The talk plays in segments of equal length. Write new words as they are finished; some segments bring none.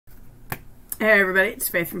Hey everybody, it's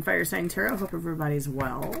Faith from Fire Sign Tarot. Hope everybody's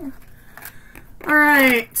well.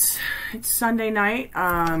 Alright, it's Sunday night.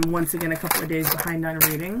 Once again, a couple of days behind on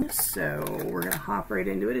readings, so we're going to hop right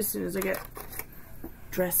into it as soon as I get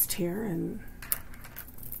dressed here and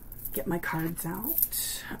get my cards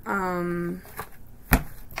out.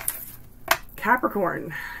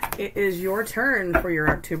 Capricorn, it is your turn for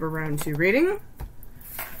your October round 2 reading.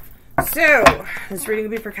 So, this reading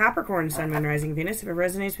will be for Capricorn, Sun, Moon, Rising, Venus. If it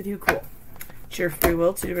resonates with you, cool. It's your free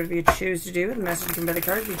will to do whatever you choose to do. The message from by the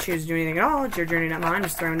cards. If you choose to do anything at all, it's your journey, not mine.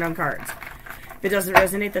 Just throwing down cards. If it doesn't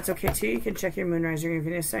resonate, that's okay too. You can check your Moon, Rising, and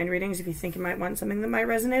Venus sign readings if you think you might want something that might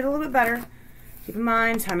resonate a little bit better. Keep in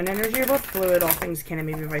mind, time and energy are both fluid. All things can and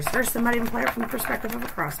maybe vice versa. Might even play it from the perspective of a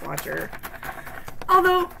cross-watcher.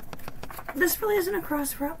 Although, this really isn't a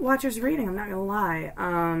cross-watcher's reading, I'm not going to lie.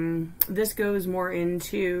 This goes more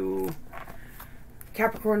into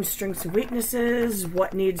Capricorn's strengths and weaknesses,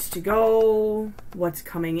 what needs to go, what's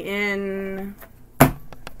coming in,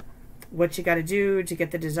 what you got to do to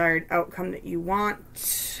get the desired outcome that you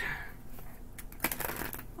want.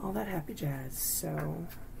 All that happy jazz. So,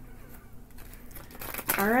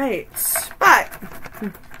 all right. But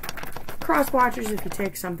cross watchers, if you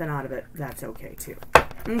take something out of it, that's okay too.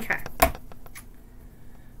 Okay.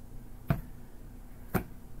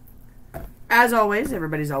 As always,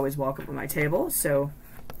 everybody's always welcome at my table, so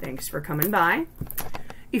thanks for coming by.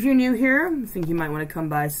 If you're new here, think you might want to come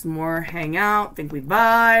by some more, hang out, think we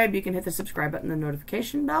vibe, you can hit the subscribe button, the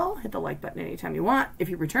notification bell, hit the like button anytime you want. If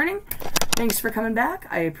you're returning, thanks for coming back.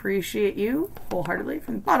 I appreciate you wholeheartedly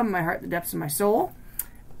from the bottom of my heart, the depths of my soul.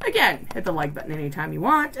 Again, hit the like button anytime you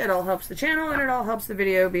want. It all helps the channel, and it all helps the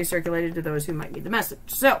video be circulated to those who might need the message.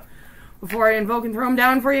 So, before I invoke and throw them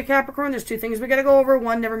down for you, Capricorn, there's 2 things we gotta go over.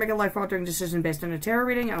 1, never make a life-altering decision based on a tarot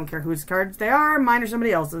reading. I don't care whose cards they are, mine or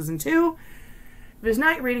somebody else's. And 2, if it's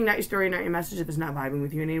not your reading, not your story, not your message, if it's not vibing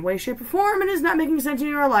with you in any way, shape, or form, and is not making sense in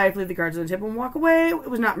your life, leave the cards on the table and walk away. It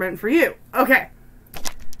was not meant for you. Okay.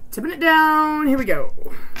 Tipping it down. Here we go.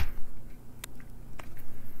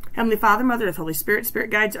 Heavenly Father, Mother Earth, Holy Spirit,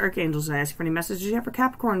 Spirit Guides, Archangels, I ask for any messages you have for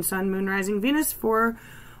Capricorn, Sun, Moon, Rising, Venus for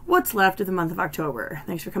what's left of the month of October.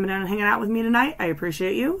 Thanks for coming down and hanging out with me tonight. I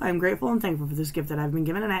appreciate you. I'm grateful and thankful for this gift that I've been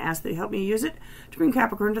given, and I ask that you help me use it to bring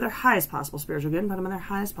Capricorn to their highest possible spiritual good and put them on their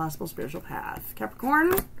highest possible spiritual path.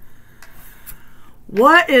 Capricorn,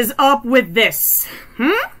 what is up with this?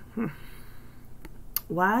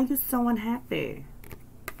 Why are you so unhappy?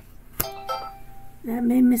 That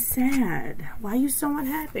made me sad. Why are you so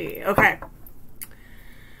unhappy? Okay.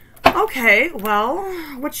 Okay, well,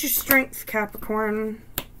 what's your strength, Capricorn?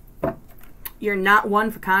 You're not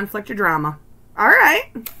one for conflict or drama. All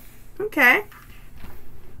right. Okay.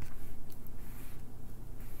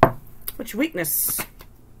 What's your weakness?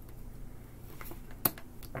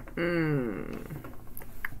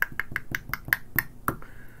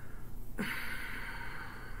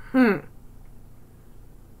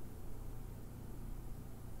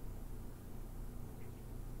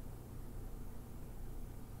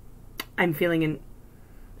 I'm feeling a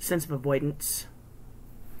sense of avoidance.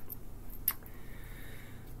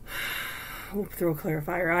 We'll throw a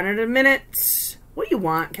clarifier on it in a minute. What do you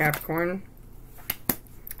want, Capricorn?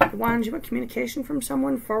 The Wands, you want communication from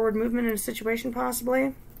someone? Forward movement in a situation,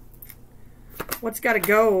 possibly? What's got to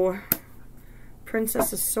go?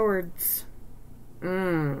 Princess of Swords.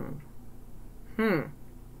 You're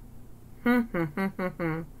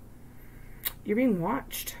being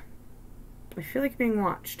watched. I feel like you're being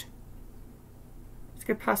watched. It's a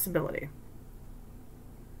good possibility.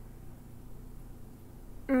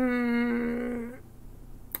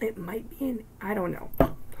 It might be I don't know.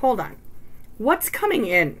 Hold on. What's coming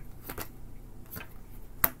in?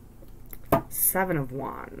 7 of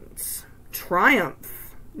Wands.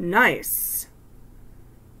 Triumph. Nice.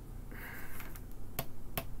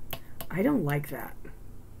 I don't like that.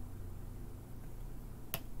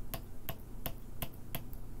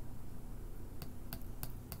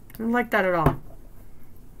 I don't like that at all.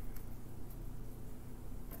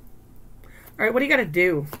 Alright, what do you got to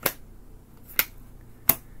do?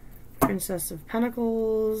 Princess of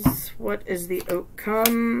Pentacles. What is the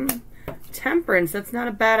outcome? Temperance. That's not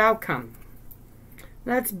a bad outcome.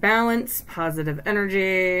 That's balance, positive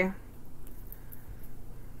energy.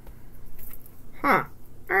 Huh.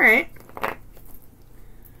 Alright.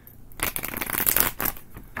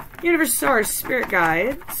 Universe, Source, Spirit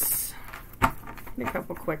Guides. A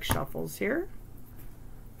couple quick shuffles here.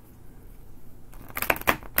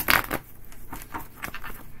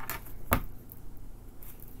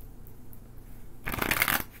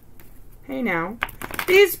 Hey now.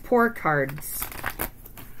 These poor cards.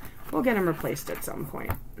 We'll get them replaced at some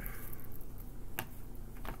point.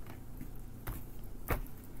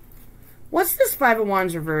 Five of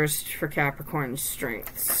Wands reversed for Capricorn's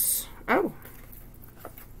strengths. Oh.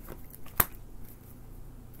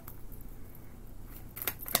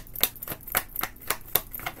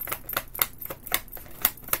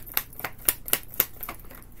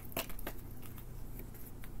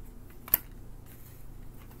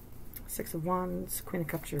 Six of Wands, Queen of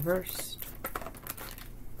Cups reversed.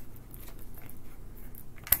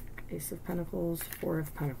 Ace of Pentacles, Four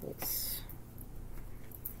of Pentacles.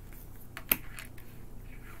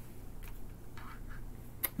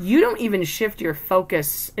 You don't even shift your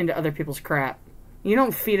focus into other people's crap. You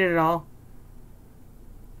don't feed it at all.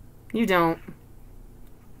 You don't.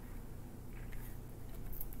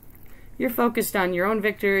 You're focused on your own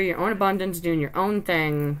victory, your own abundance, doing your own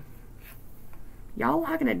thing. Y'all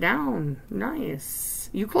locking it down. Nice.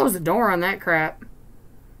 You close the door on that crap.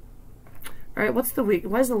 Alright, what's the weak?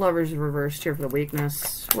 Why is the Lovers reversed here for the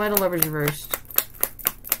weakness? Why are the Lovers reversed?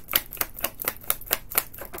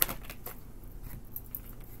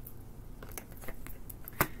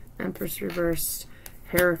 Empress reversed.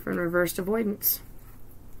 Hierophant reversed. Avoidance.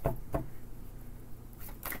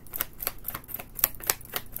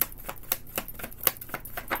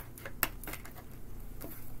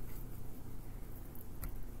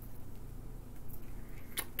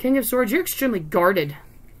 King of Swords, you're extremely guarded.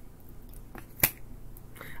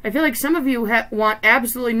 I feel like some of you want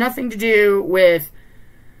absolutely nothing to do with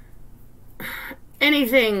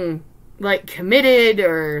anything like committed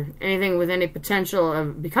or anything with any potential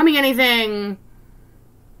of becoming anything.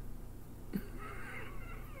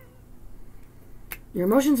 Your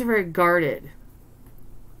emotions are very guarded.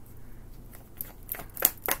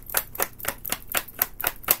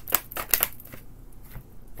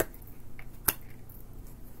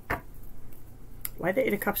 Why the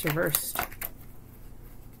Eight of Cups reversed?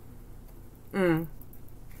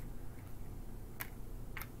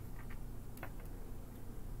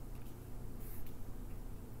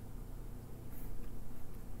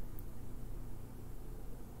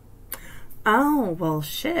 Oh, well,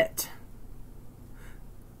 shit.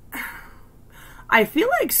 I feel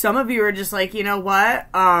like some of you are just like, you know what?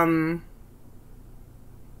 I'm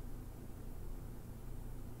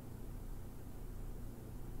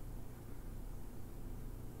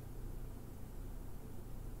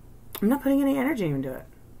not putting any energy into it.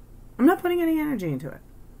 I'm not putting any energy into it.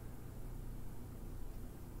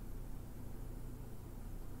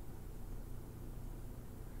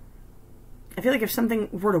 I feel like if something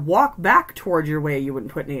were to walk back towards your way, you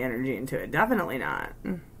wouldn't put any energy into it. Definitely not.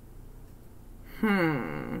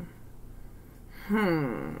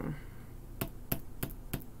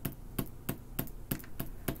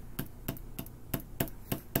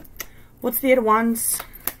 What's the Eight of Wands?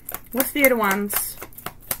 What's the Eight of Wands?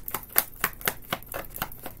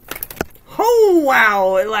 Oh,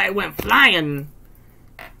 wow. It like went flying.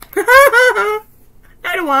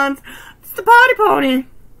 Eight of Wands. It's the party pony.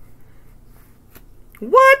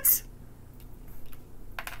 What?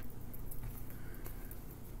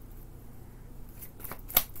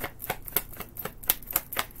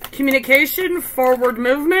 Communication, forward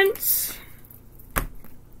movement.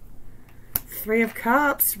 Three of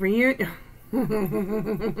Cups, reunion.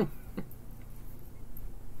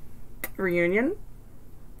 Reunion.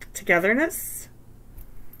 Togetherness.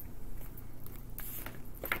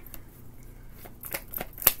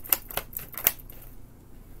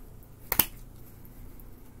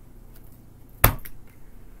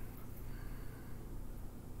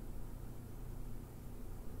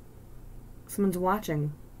 Someone's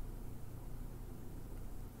watching.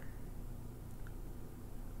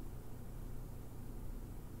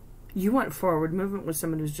 You want forward movement with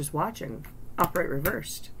someone who's just watching. Upright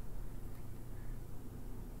reversed.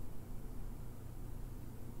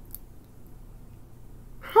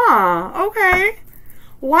 Huh, okay.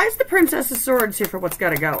 Why is the Princess of Swords here for what's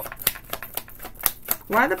gotta go?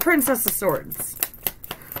 Why the Princess of Swords?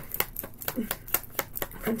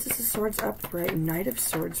 Princess of Swords upright, Knight of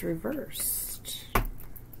Swords reversed.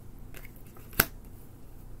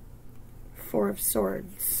 Four of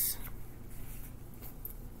Swords.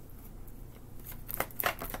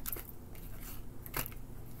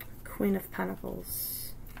 Queen of Pentacles.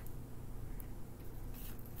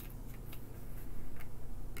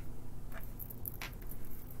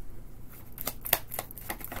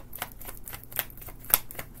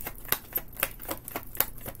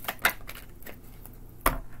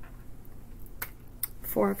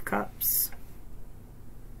 Four of Cups.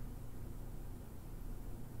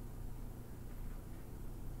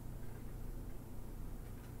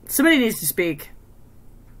 Somebody needs to speak.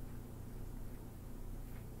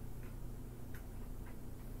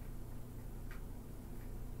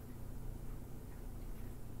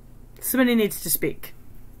 Somebody needs to speak.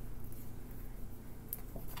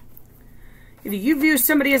 Either you view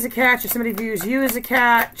somebody as a catch or somebody views you as a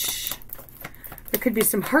catch. There could be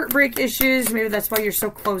some heartbreak issues. Maybe that's why you're so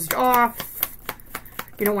closed off.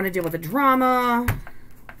 You don't want to deal with the drama.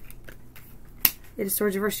 Eight of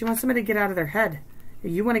Swords reversed. You want somebody to get out of their head.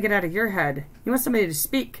 You want to get out of your head. You want somebody to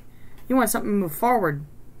speak. You want something to move forward.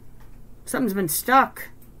 Something's been stuck.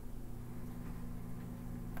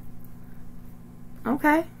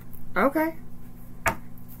 Okay. Okay.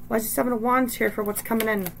 Why is the Seven of Wands here for what's coming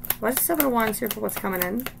in? Why is the Seven of Wands here for what's coming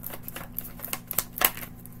in?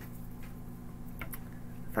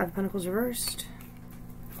 Five of Pentacles reversed.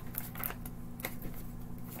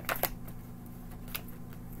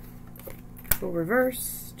 Fool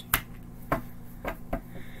reversed.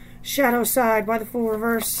 Shadow side. Why the Fool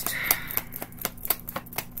reversed?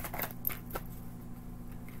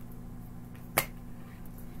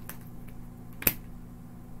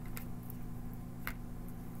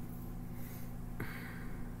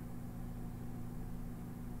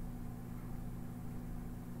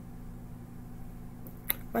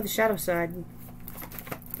 By the shadow side.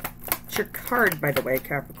 It's your card, by the way,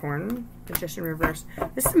 Capricorn. Magician reverse.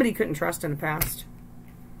 This is somebody you couldn't trust in the past.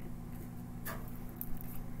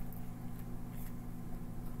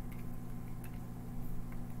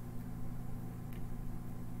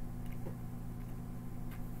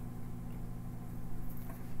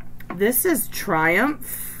 This is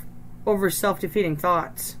triumph over self-defeating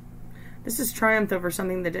thoughts. This is triumph over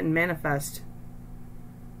something that didn't manifest.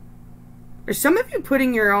 Are some of you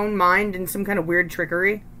putting your own mind in some kind of weird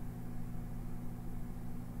trickery?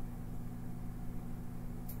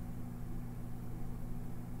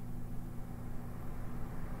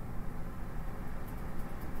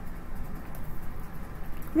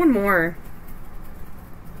 One more.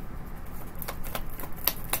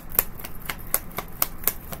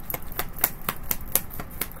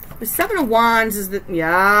 The Seven of Wands is the,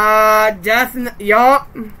 death and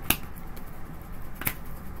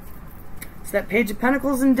that Page of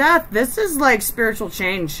Pentacles and death. This is like spiritual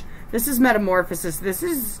change. This is metamorphosis. This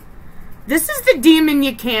is the demon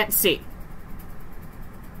you can't see.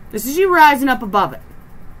 This is you rising up above it.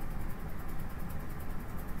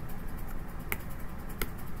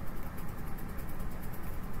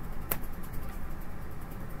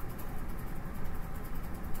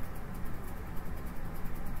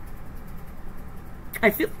 I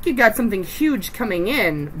feel like you got something huge coming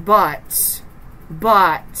in, but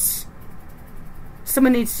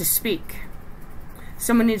someone needs to speak.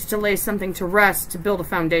 Someone needs to lay something to rest to build a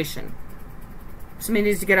foundation. Somebody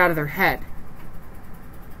needs to get out of their head.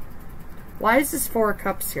 Why is this Four of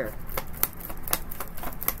Cups here?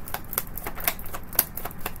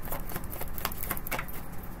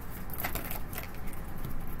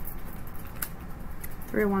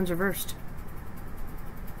 Three of Wands reversed.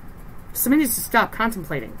 Somebody needs to stop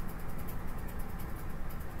contemplating.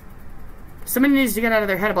 Somebody needs to get out of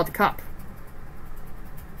their head about the cup.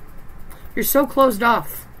 You're so closed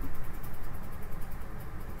off.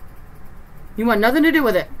 You want nothing to do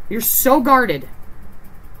with it. You're so guarded.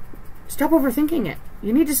 Stop overthinking it.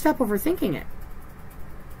 You need to stop overthinking it.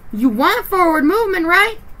 You want forward movement,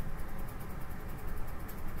 right?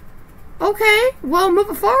 Okay, well, move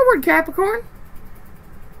it forward, Capricorn.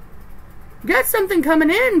 Got something coming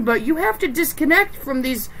in, but you have to disconnect from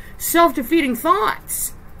these self-defeating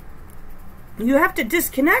thoughts. You have to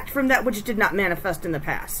disconnect from that which did not manifest in the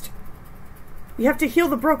past. You have to heal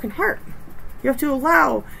the broken heart. You have to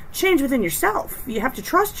allow change within yourself. You have to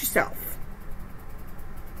trust yourself.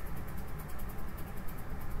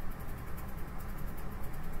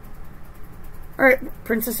 All right,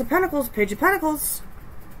 Princess of Pentacles, Page of Pentacles.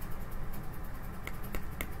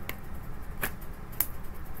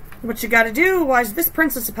 What you got to do? Why is this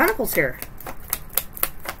Princess of Pentacles here?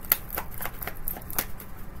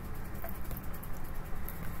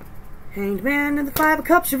 Hanged Man and the Five of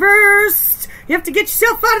Cups reversed. You have to get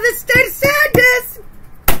yourself out of this state of sadness.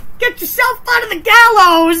 Get yourself out of the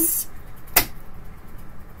gallows.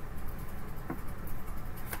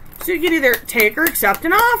 So you can either take or accept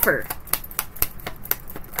an offer.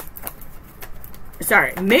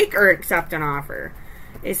 Sorry, make or accept an offer.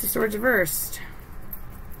 Ace of Swords reversed.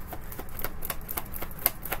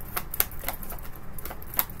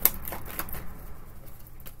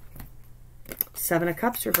 Seven of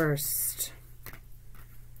Cups reversed.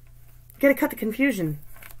 You gotta cut the confusion.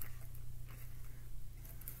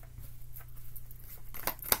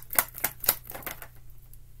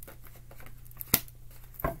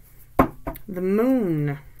 The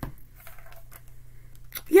Moon.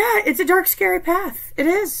 Yeah, it's a dark, scary path. It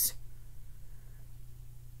is.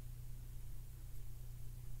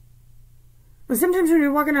 And sometimes when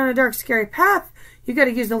you're walking on a dark, scary path, you got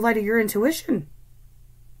to use the light of your intuition.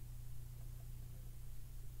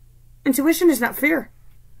 Intuition is not fear.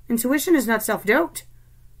 Intuition is not self-doubt.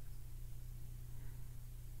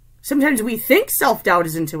 Sometimes we think self-doubt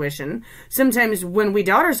is intuition. Sometimes when we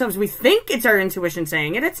doubt ourselves, we think it's our intuition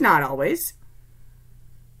saying it. It's not always.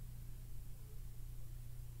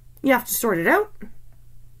 You have to sort it out.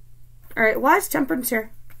 All right, why is temperance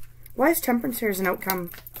here? Why is temperance here as an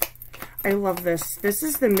outcome? I love this. This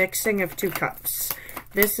is the mixing of 2 cups.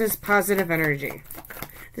 This is positive energy.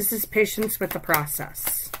 This is patience with the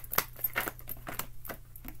process.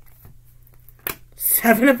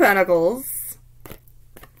 7 of Pentacles.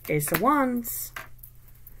 Ace of Wands.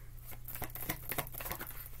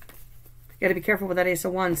 You got to be careful with that Ace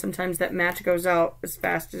of Wands. Sometimes that match goes out as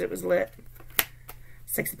fast as it was lit.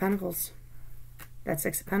 6 of Pentacles. That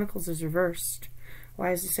 6 of Pentacles is reversed.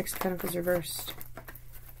 Why is the 6 of Pentacles reversed?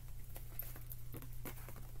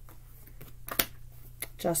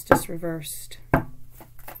 Justice reversed.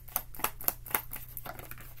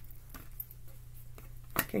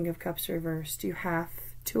 King of Cups reversed. You have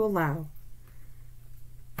to allow.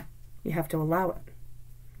 You have to allow it.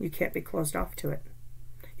 You can't be closed off to it.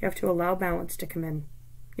 You have to allow balance to come in.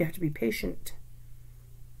 You have to be patient.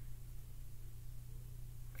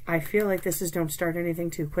 I feel like this is don't start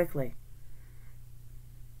anything too quickly.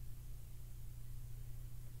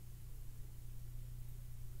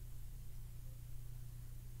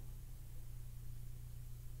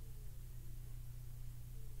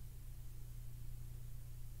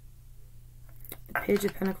 The Page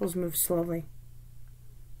of Pentacles moves slowly.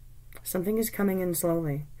 Something is coming in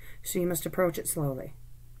slowly, so you must approach it slowly.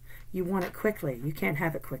 You want it quickly. You can't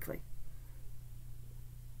have it quickly.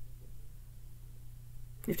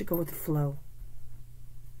 You have to go with the flow.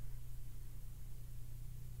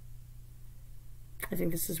 I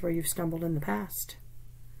think this is where you've stumbled in the past.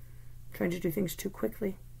 Trying to do things too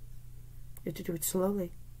quickly. You have to do it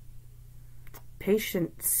slowly.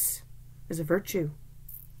 Patience is a virtue.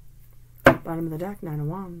 Bottom of the deck, 9 of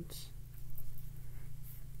Wands.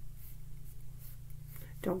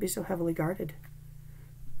 Don't be so heavily guarded.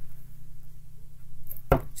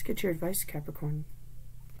 Let's get your advice, Capricorn.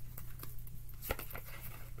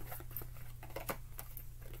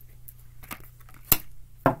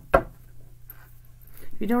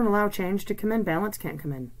 If you don't allow change to come in, balance can't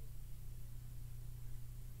come in.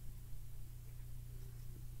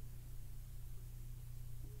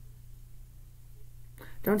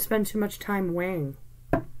 Don't spend too much time weighing.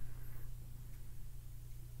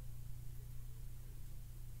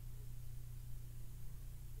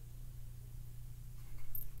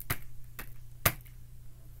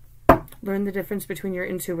 Learn the difference between your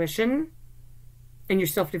intuition and your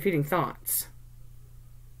self-defeating thoughts.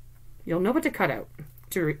 You'll know what to cut out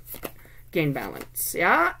to gain balance.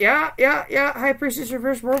 Yeah. High Priestess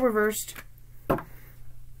reversed, World reversed.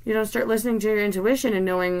 You don't start listening to your intuition and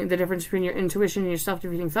knowing the difference between your intuition and your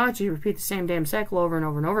self-defeating thoughts. You repeat the same damn cycle over and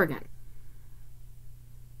over and over again.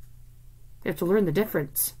 You have to learn the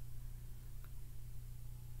difference.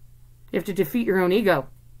 You have to defeat your own ego.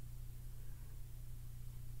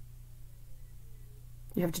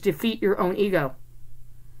 You have to defeat your own ego.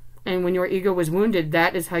 And when your ego is wounded,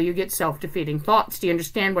 that is how you get self-defeating thoughts. Do you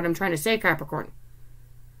understand what I'm trying to say, Capricorn?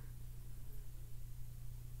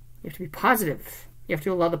 You have to be positive. You have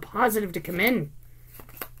to allow the positive to come in.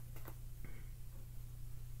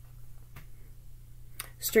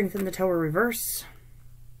 Strengthen the Tower reverse.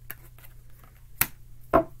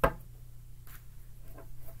 You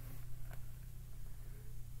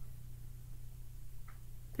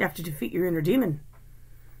have to defeat your inner demon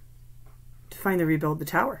to finally rebuild the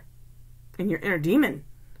tower. And your inner demon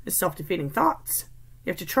is self-defeating thoughts.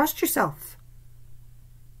 You have to trust yourself.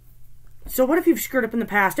 So what if you've screwed up in the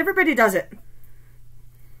past? Everybody does it.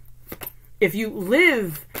 If you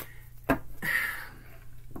live in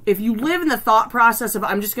the thought process of,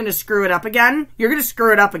 I'm just going to screw it up again, you're going to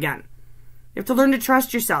screw it up again. You have to learn to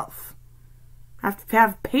trust yourself. You have to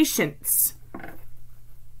have patience.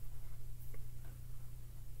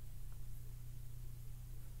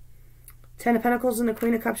 Ten of Pentacles and the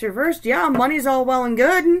Queen of Cups reversed. Yeah, money's all well and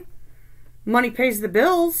good. Money pays the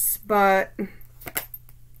bills, but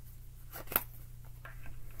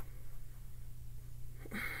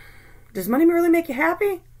does money really make you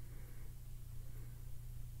happy?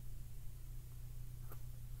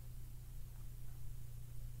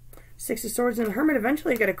 Six of Swords and the Hermit.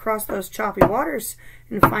 Eventually you got to cross those choppy waters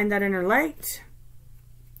and find that inner light.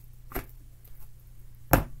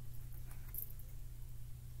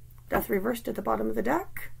 Death reversed at the bottom of the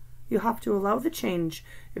deck. You have to allow the change.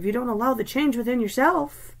 If you don't allow the change within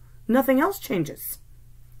yourself, Nothing else changes.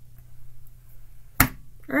 All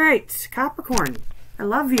right, Capricorn, I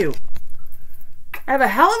love you. Have a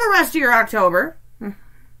hell of a rest of your October.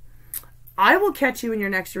 I will catch you in your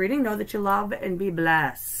next reading. Know that you love and be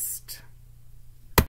blessed.